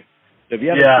barbecue. So if you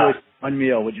have a choice one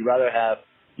meal, would you rather have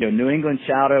New England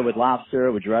chowder with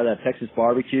lobster? Would you rather have Texas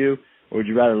barbecue, or would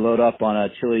you rather load up on a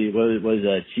chili? What was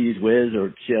a cheese whiz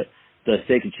or the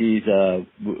steak and cheese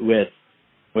with?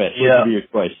 Which would be your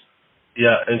choice?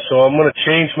 Yeah, and so I'm going to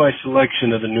change my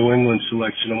selection of the New England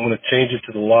selection. I'm going to change it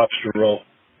to the lobster roll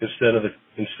instead of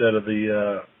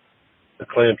the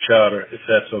clam chowder, if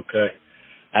that's okay.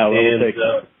 I will take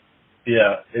that.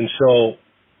 Yeah, and so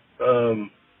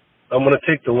I'm going to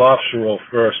take the lobster roll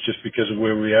first, just because of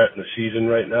where we're at in the season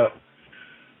right now.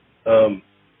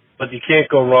 But you can't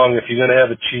go wrong if you're going to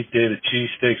have a cheat day. The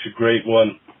cheesesteak's a great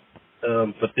one,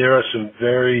 but there are some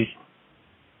very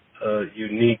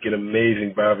unique and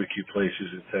amazing barbecue places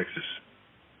in Texas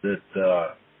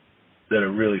that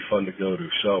are really fun to go to.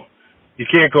 So you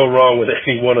can't go wrong with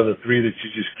any one of the three that you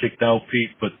just kicked out, Pete.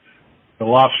 But the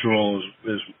lobster roll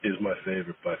is my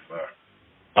favorite by far.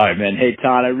 All right, man. Hey,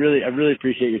 Todd, I really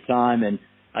appreciate your time, and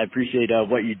I appreciate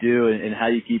what you do and how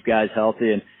you keep guys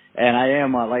healthy. And I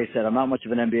am, like I said, I'm not much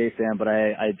of an NBA fan, but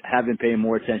I have been paying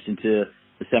more attention to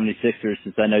the 76ers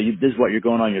since I know this is what you're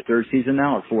going on your third season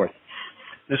now or fourth.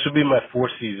 This will be my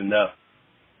fourth season now.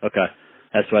 Okay.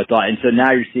 That's what I thought. And so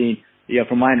now you're seeing,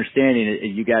 from my understanding,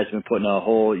 you guys have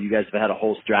been you guys have had a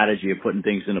whole strategy of putting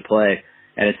things into play,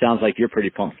 and it sounds like you're pretty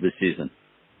pumped for this season.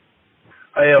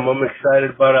 I am. I'm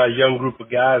excited about our young group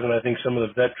of guys, and I think some of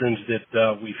the veterans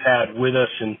that we've had with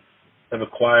us and have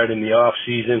acquired in the off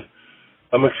season.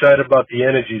 I'm excited about the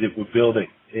energy that we're building,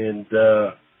 and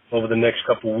over the next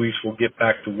couple of weeks, we'll get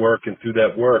back to work, and through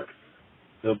that work,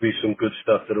 there'll be some good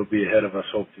stuff that'll be ahead of us,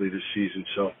 hopefully, this season.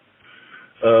 So,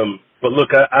 but look,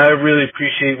 I really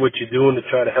appreciate what you're doing to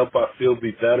try to help our field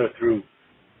be better through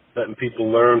letting people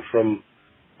learn from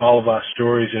all of our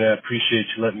stories, and I appreciate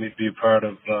you letting me be a part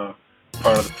of the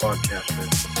podcast, man.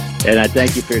 And I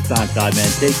thank you for your time, Todd,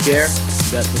 man. Take care,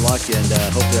 best of luck, and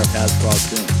hopefully our paths cross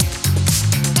soon.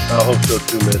 I hope so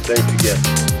too, man. Thanks again.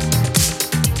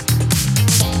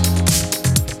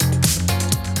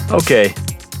 Okay.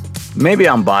 Maybe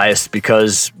I'm biased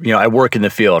because, I work in the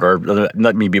field, or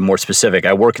let me be more specific.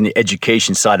 I work in the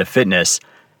education side of fitness.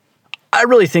 I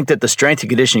really think that the strength and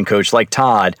conditioning coach like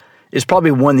Todd is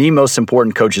probably one of the most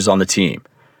important coaches on the team.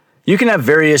 You can have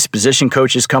various position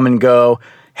coaches come and go,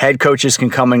 head coaches can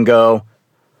come and go,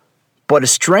 but a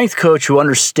strength coach who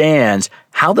understands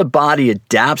how the body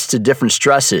adapts to different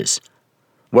stresses,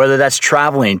 whether that's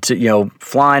traveling to,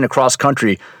 flying across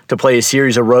country to play a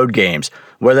series of road games,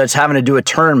 whether it's having to do a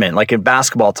tournament like in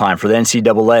basketball time for the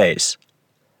NCAAs,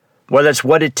 whether it's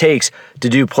what it takes to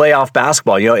do playoff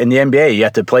basketball. In the NBA, you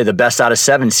have to play the best out of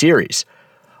 7 series.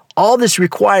 All this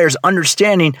requires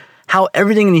understanding how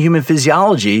everything in the human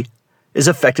physiology is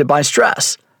affected by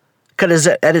stress. Because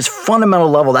at its fundamental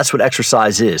level, that's what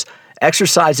exercise is.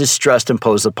 Exercise is stress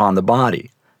imposed upon the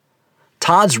body.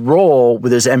 Todd's role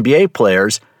with his NBA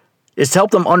players is to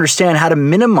help them understand how to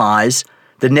minimize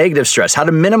the negative stress, how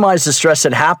to minimize the stress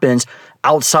that happens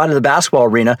outside of the basketball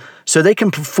arena so they can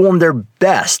perform their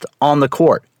best on the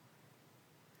court.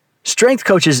 Strength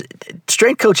coaches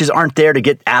aren't there to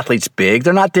get athletes big.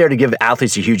 They're not there to give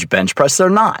athletes a huge bench press.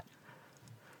 They're not.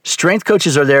 Strength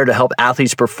coaches are there to help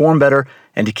athletes perform better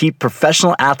and to keep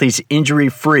professional athletes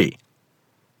injury-free.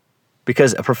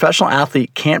 Because a professional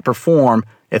athlete can't perform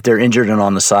if they're injured and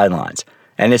on the sidelines.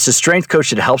 And it's the strength coach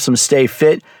that helps them stay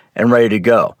fit and ready to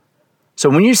go. So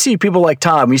when you see people like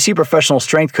Todd, when you see professional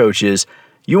strength coaches,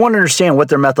 you want to understand what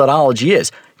their methodology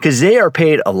is, because they are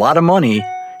paid a lot of money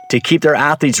to keep their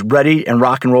athletes ready and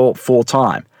rock and roll full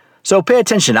time. So pay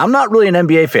attention. I'm not really an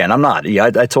NBA fan. I'm not.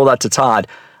 I told that to Todd.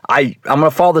 I'm going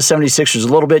to follow the 76ers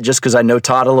a little bit just because I know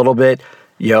Todd a little bit.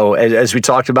 As we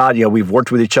talked about, we've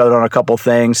worked with each other on a couple of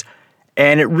things.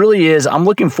 And it really is, I'm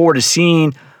looking forward to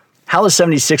seeing how the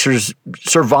 76ers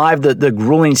survive the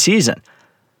grueling season.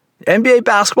 NBA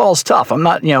basketball is tough. I'm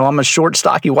not, I'm a short,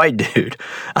 stocky white dude.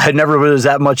 I never was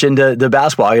that much into the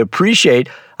basketball. I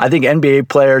think NBA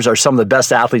players are some of the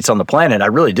best athletes on the planet. I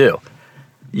really do.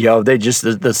 They just,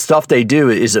 the stuff they do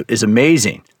is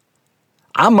amazing.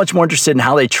 I'm much more interested in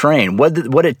how they train,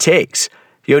 what it takes,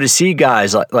 to see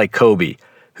guys like Kobe,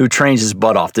 who trains his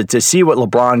butt off, to see what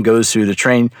LeBron goes through to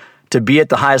train to be at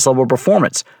the highest level of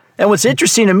performance. And what's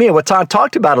interesting to me, what Todd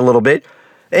talked about a little bit,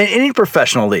 in any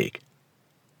professional league,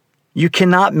 you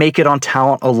cannot make it on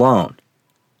talent alone.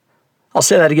 I'll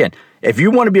say that again. If you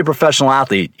want to be a professional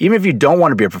athlete, even if you don't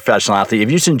want to be a professional athlete, if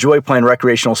you just enjoy playing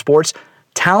recreational sports,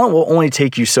 talent will only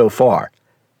take you so far.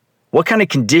 What kind of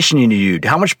conditioning do you do?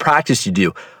 How much practice do you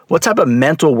do? What type of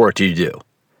mental work do you do?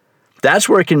 That's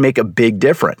where it can make a big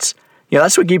difference.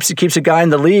 That's what keeps a guy in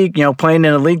the league, playing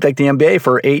in a league like the NBA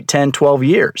for 8, 10, 12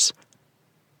 years.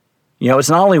 It's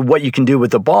not only what you can do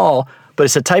with the ball, but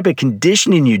it's the type of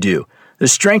conditioning you do, the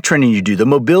strength training you do, the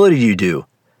mobility you do,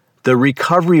 the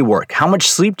recovery work. How much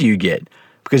sleep do you get?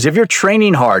 Because if you're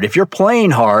training hard, if you're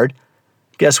playing hard,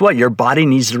 guess what? Your body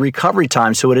needs the recovery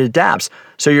time so it adapts,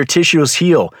 so your tissues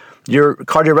heal, your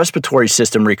cardiorespiratory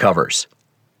system recovers.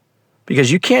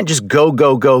 Because you can't just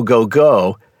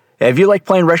go. If you like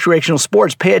playing recreational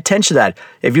sports, pay attention to that.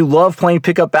 If you love playing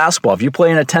pickup basketball, if you play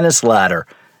in a tennis ladder,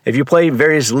 if you play in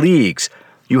various leagues,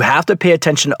 you have to pay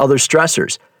attention to other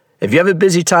stressors. If you have a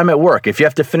busy time at work, if you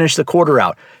have to finish the quarter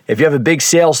out, if you have a big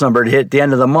sales number to hit at the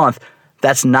end of the month,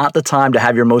 that's not the time to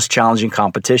have your most challenging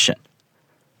competition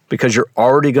because you're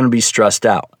already going to be stressed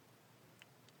out.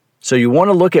 So you want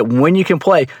to look at when you can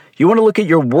play. You want to look at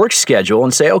your work schedule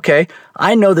and say, okay,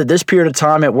 I know that this period of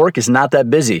time at work is not that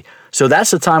busy. So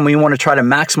that's the time when you want to try to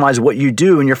maximize what you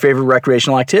do in your favorite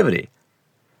recreational activity.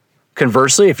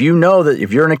 Conversely, if you know that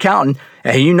if you're an accountant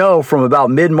and you know from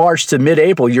about mid-March to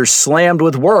mid-April you're slammed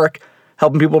with work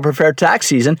helping people prepare tax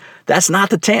season, that's not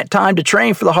the time to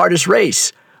train for the hardest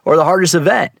race or the hardest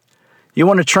event. You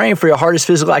want to train for your hardest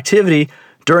physical activity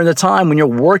during the time when your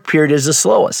work period is the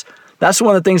slowest. That's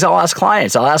one of the things I'll ask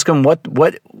clients. I'll ask them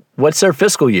what's their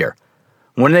fiscal year,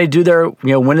 when they do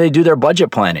their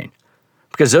budget planning,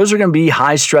 because those are going to be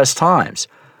high stress times.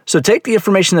 So take the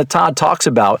information that Todd talks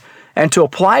about and to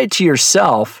apply it to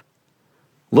yourself,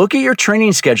 look at your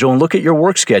training schedule and look at your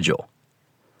work schedule.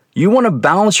 You want to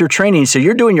balance your training so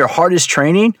you're doing your hardest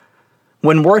training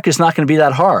when work is not going to be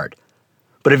that hard.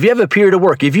 But if you have a period of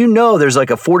work, if you know there's like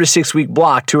a 4 to 6 week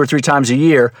block 2 or 3 times a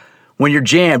year, when you're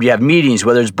jammed, you have meetings,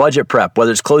 whether it's budget prep,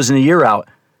 whether it's closing the year out,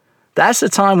 that's the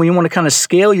time when you want to kind of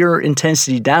scale your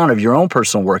intensity down of your own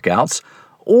personal workouts.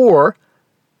 Or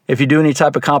if you do any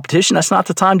type of competition, that's not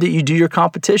the time that you do your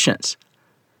competitions.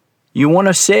 You want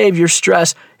to save your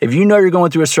stress. If you know you're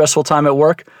going through a stressful time at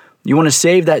work, you want to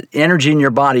save that energy in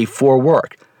your body for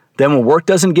work. Then when work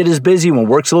doesn't get as busy, when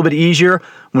work's a little bit easier,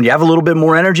 when you have a little bit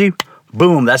more energy,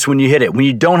 boom, that's when you hit it. When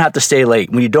you don't have to stay late,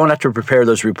 when you don't have to prepare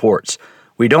those reports,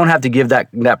 we don't have to give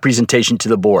that presentation to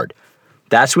the board.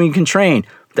 That's when you can train.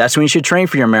 That's when you should train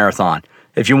for your marathon.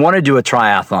 If you want to do a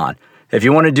triathlon, if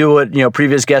you want to do what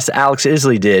previous guest Alex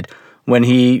Isley did when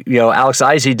Alex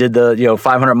Isley did the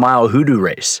 500-mile hoodoo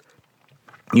race.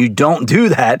 You don't do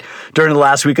that during the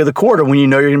last week of the quarter when you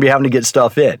know you're going to be having to get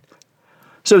stuff in.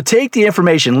 So take the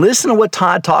information, listen to what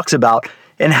Todd talks about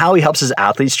and how he helps his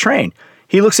athletes train.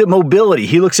 He looks at mobility.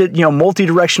 He looks at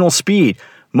multi-directional speed,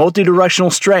 multi-directional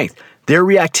strength, their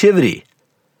reactivity.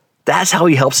 That's how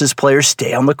he helps his players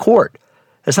stay on the court.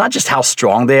 It's not just how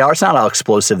strong they are. It's not how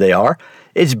explosive they are.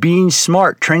 It's being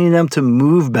smart, training them to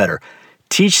move better,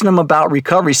 teaching them about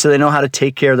recovery so they know how to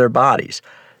take care of their bodies.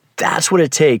 That's what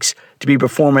it takes to be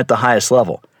performing at the highest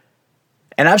level.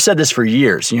 And I've said this for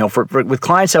years, with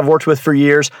clients I've worked with for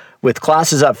years, with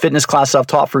fitness classes I've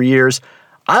taught for years.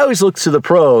 I always look to the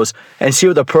pros and see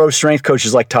what the pro strength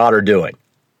coaches like Todd are doing.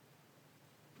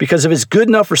 Because if it's good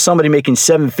enough for somebody making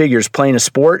 7 figures playing a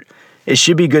sport, it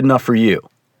should be good enough for you.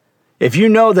 If you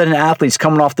know that an athlete's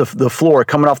coming off the floor,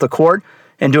 coming off the court,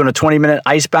 and doing a 20-minute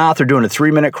ice bath or doing a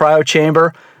 3-minute cryo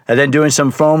chamber, and then doing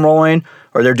some foam rolling,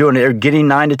 or they're getting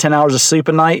 9 to 10 hours of sleep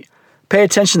a night, pay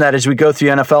attention to that as we go through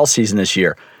NFL season this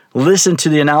year. Listen to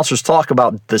the announcers talk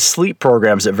about the sleep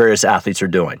programs that various athletes are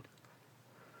doing.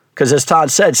 Because as Todd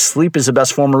said, sleep is the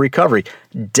best form of recovery.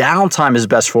 Downtime is the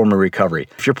best form of recovery.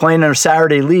 If you're playing in a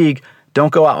Saturday league,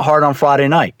 don't go out hard on Friday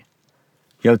night.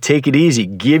 Take it easy.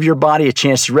 Give your body a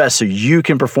chance to rest so you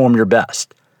can perform your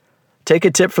best. Take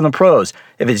a tip from the pros.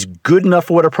 If it's good enough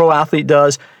for what a pro athlete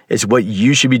does, it's what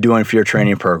you should be doing for your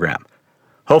training program.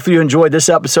 Hopefully you enjoyed this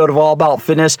episode of All About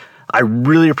Fitness. I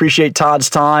really appreciate Todd's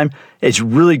time. It's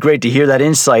really great to hear that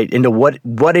insight into what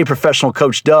a professional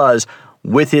coach does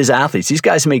with his athletes. These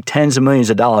guys make tens of millions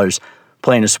of dollars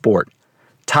playing a sport.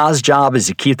 Todd's job is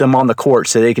to keep them on the court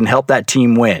so they can help that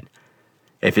team win.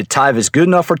 If is good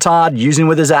enough for Todd using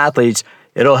with his athletes,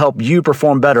 it'll help you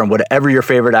perform better in whatever your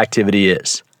favorite activity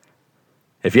is.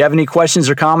 If you have any questions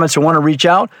or comments or want to reach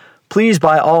out, please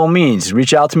by all means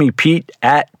reach out to me, Pete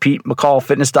at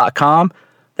PeteMcCallFitness.com.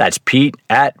 That's Pete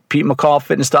at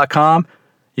PeteMcCallFitness.com.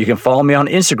 You can follow me on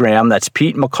Instagram. That's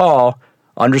Pete McCall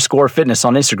 _fitness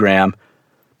on Instagram.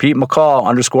 Pete McCall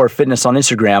 _fitness on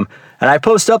Instagram. And I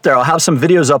post up there, I'll have some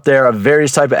videos up there of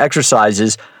various type of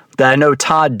exercises that I know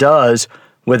Todd does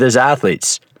with his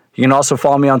athletes. You can also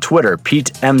follow me on Twitter,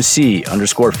 PeteMC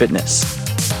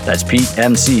 _fitness. That's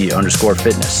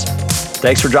PeteMC_fitness.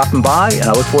 Thanks for dropping by, and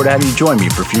I look forward to having you join me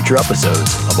for future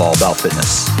episodes of All About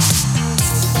Fitness.